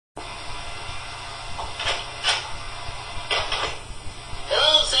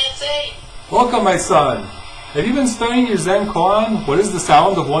Welcome, my son. Have you been studying your Zen koan? What is the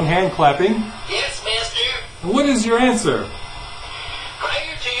sound of one hand clapping? Yes, master. And what is your answer?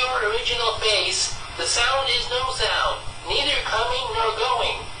 Prior to your original face, the sound is no sound, neither coming nor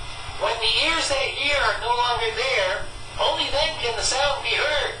going. When the ears that hear are no longer there, only then can the sound be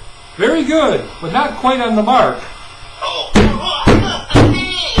heard. Very good, but not quite on the mark. Oh.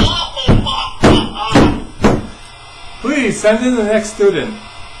 Please send in the next student.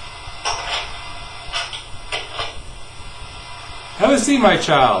 Have a seat, my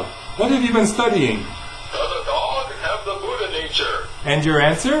child. What have you been studying? Does a dog have the Buddha nature? And your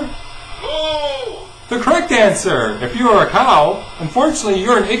answer? Moo! The correct answer. If you are a cow, unfortunately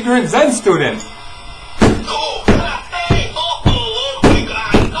you're an ignorant Zen student. Oh, hey! Oh my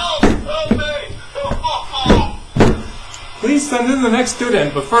God! Oh, help me! Please send in the next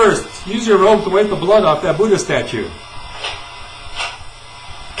student, but first, use your robe to wipe the blood off that Buddha statue.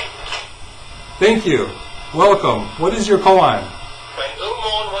 Thank you. Welcome. What is your koan? When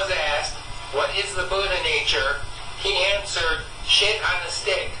Umon was asked, what is the Buddha nature, he answered, shit on a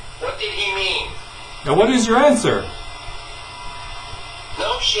stick. What did he mean? Now what is your answer?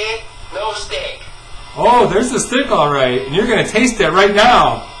 No shit, no stick. Oh, there's the stick all right, and you're going to taste it right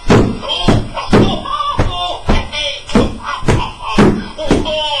now.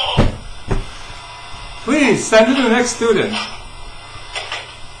 Please, send in the next student.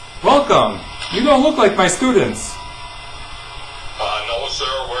 Welcome. You don't look like my students. No, sir.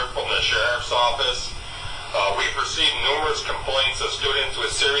 We're from the sheriff's office. We've received numerous complaints of students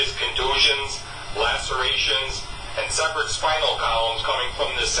with serious contusions, lacerations, and separate spinal columns coming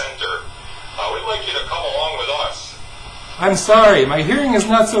from this center. We'd like you to come along with us. I'm sorry, my hearing is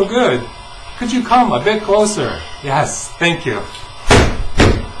not so good. Could you come a bit closer? Yes, thank you.